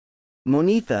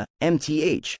Monetha,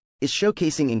 MTH, is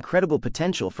showcasing incredible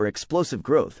potential for explosive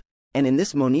growth, and in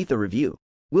this Monetha review,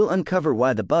 we'll uncover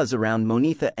why the buzz around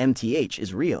Monetha MTH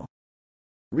is real.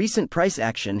 Recent price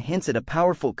action hints at a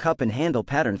powerful cup and handle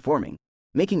pattern forming,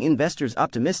 making investors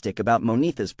optimistic about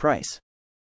Monetha's price.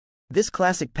 This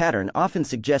classic pattern often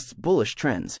suggests bullish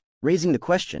trends, raising the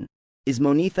question, is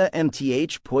Monetha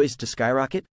MTH poised to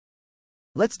skyrocket?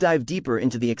 Let's dive deeper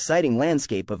into the exciting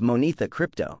landscape of Monetha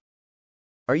crypto.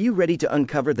 Are you ready to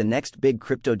uncover the next big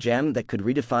crypto gem that could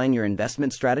redefine your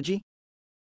investment strategy?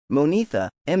 Monetha,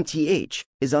 MTH,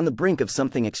 is on the brink of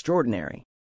something extraordinary.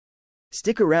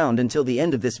 Stick around until the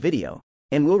end of this video,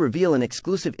 and we'll reveal an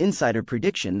exclusive insider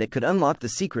prediction that could unlock the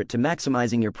secret to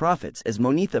maximizing your profits as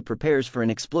Monetha prepares for an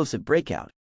explosive breakout.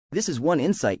 This is one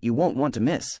insight you won't want to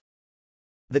miss.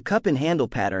 The cup and handle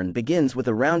pattern begins with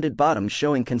a rounded bottom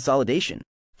showing consolidation,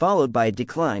 followed by a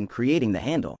decline creating the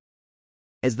handle.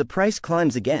 As the price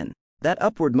climbs again, that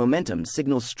upward momentum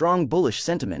signals strong bullish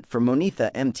sentiment for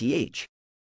Monetha MTH.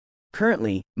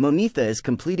 Currently, Monetha is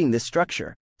completing this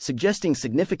structure, suggesting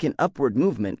significant upward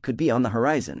movement could be on the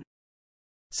horizon.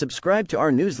 Subscribe to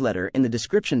our newsletter in the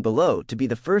description below to be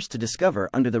the first to discover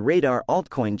under-the-radar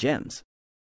altcoin gems.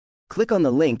 Click on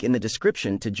the link in the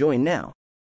description to join now.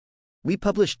 We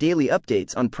publish daily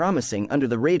updates on promising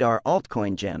under-the-radar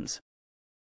altcoin gems.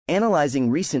 Analyzing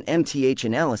recent MTH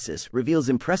analysis reveals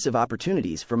impressive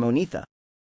opportunities for Monetha.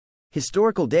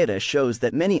 Historical data shows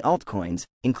that many altcoins,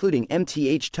 including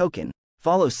MTH token,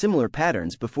 follow similar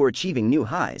patterns before achieving new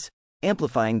highs,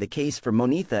 amplifying the case for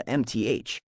Monetha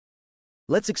MTH.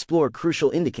 Let's explore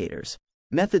crucial indicators.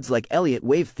 Methods like Elliott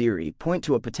Wave theory point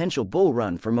to a potential bull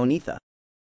run for Monetha.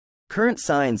 Current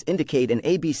signs indicate an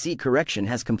ABC correction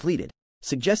has completed,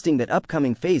 suggesting that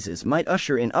upcoming phases might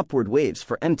usher in upward waves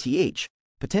for MTH,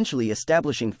 potentially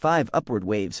establishing 5 upward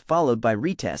waves followed by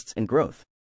retests and growth.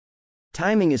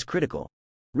 Timing is critical.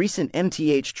 Recent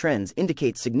MTH trends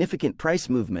indicate significant price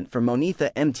movement for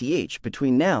Monetha MTH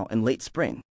between now and late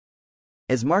spring.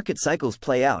 As market cycles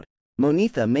play out,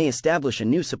 Monetha may establish a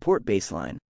new support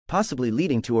baseline, possibly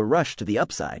leading to a rush to the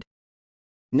upside.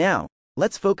 Now,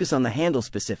 let's focus on the handle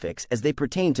specifics as they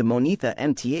pertain to Monetha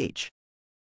MTH.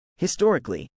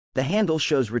 Historically, the handle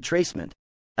shows retracement,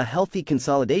 a healthy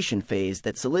consolidation phase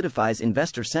that solidifies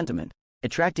investor sentiment,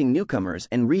 attracting newcomers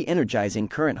and re-energizing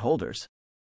current holders.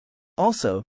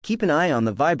 Also, keep an eye on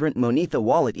the vibrant Monetha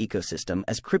wallet ecosystem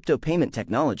as crypto payment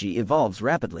technology evolves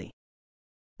rapidly.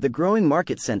 The growing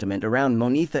market sentiment around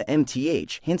Monetha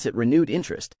MTH hints at renewed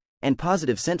interest, and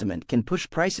positive sentiment can push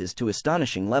prices to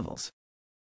astonishing levels.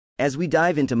 As we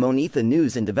dive into Monetha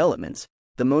news and developments,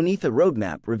 the Monetha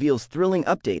roadmap reveals thrilling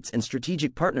updates and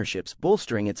strategic partnerships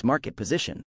bolstering its market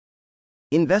position.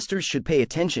 Investors should pay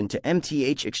attention to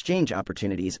MTH exchange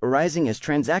opportunities arising as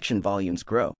transaction volumes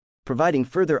grow, providing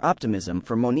further optimism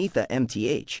for Monetha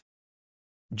MTH.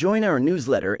 Join our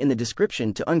newsletter in the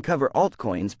description to uncover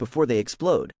altcoins before they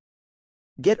explode.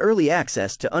 Get early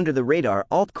access to under-the-radar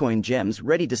altcoin gems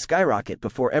ready to skyrocket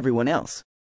before everyone else.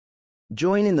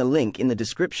 Join in the link in the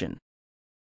description.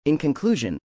 In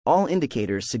conclusion, all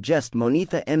indicators suggest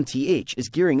Monetha MTH is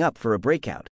gearing up for a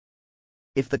breakout.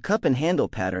 If the cup and handle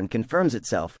pattern confirms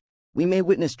itself, we may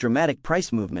witness dramatic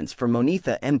price movements for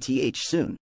Monetha MTH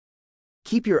soon.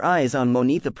 Keep your eyes on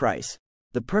Monetha price.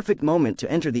 The perfect moment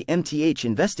to enter the MTH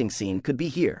investing scene could be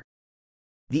here.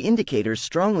 The indicators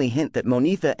strongly hint that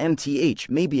Monetha MTH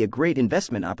may be a great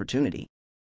investment opportunity.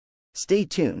 Stay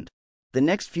tuned. The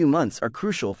next few months are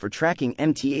crucial for tracking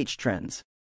MTH trends.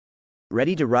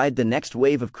 Ready to ride the next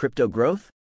wave of crypto growth?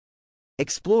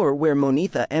 Explore where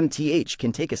Monetha MTH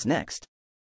can take us next.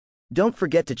 Don't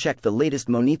forget to check the latest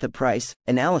Monetha price,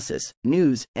 analysis,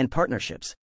 news, and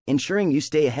partnerships, ensuring you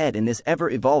stay ahead in this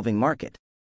ever-evolving market.